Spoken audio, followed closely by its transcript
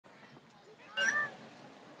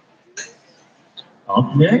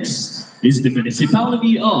Up next is the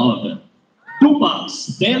municipality of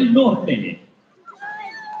Tumas del Norte.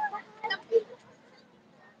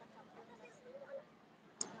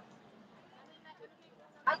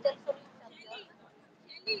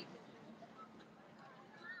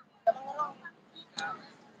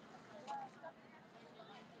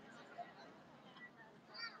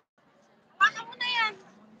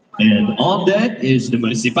 And on deck is the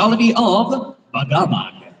municipality of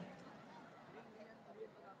Bagabag.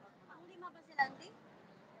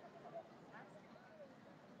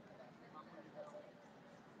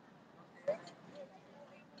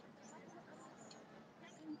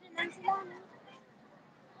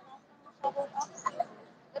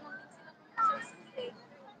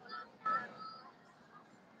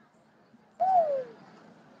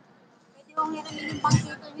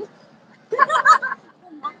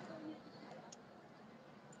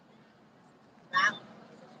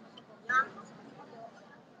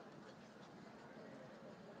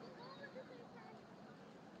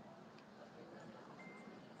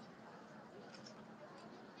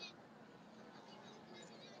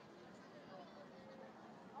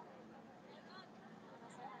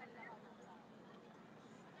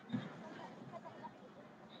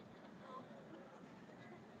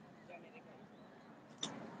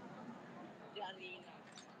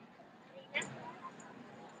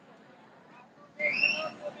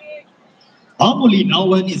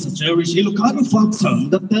 AMMUNGAN is a cherished Ilocano folk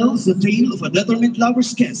song that tells the tale of a determined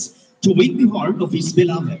lover's quest to win the heart of his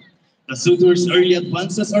beloved. The suitor's early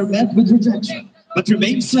advances are met with rejection, but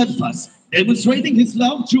remains steadfast, demonstrating his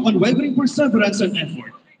love through unwavering perseverance and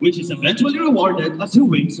effort, which is eventually rewarded as he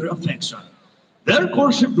wins her affection. Their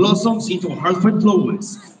courtship blossoms into heartfelt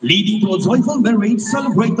flowers, leading to a joyful marriage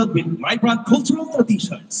celebrated with vibrant cultural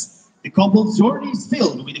traditions. The couple's journey is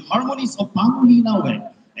filled with the harmonies of AMMUNGAN,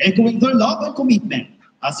 echoing their love and commitment.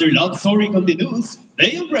 As their love story continues,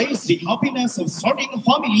 they embrace the happiness of starting a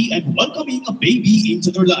family and welcoming a baby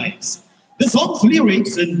into their lives. The song's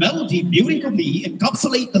lyrics and melody beautifully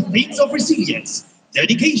encapsulate the themes of resilience,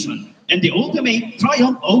 dedication, and the ultimate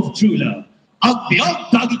triumph of true love. Agbyag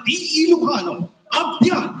Dagiti Ilocano,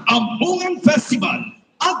 Agbyag AMMUNGAN Festival,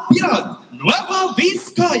 Agbyag Nueva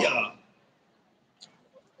Vizcaya.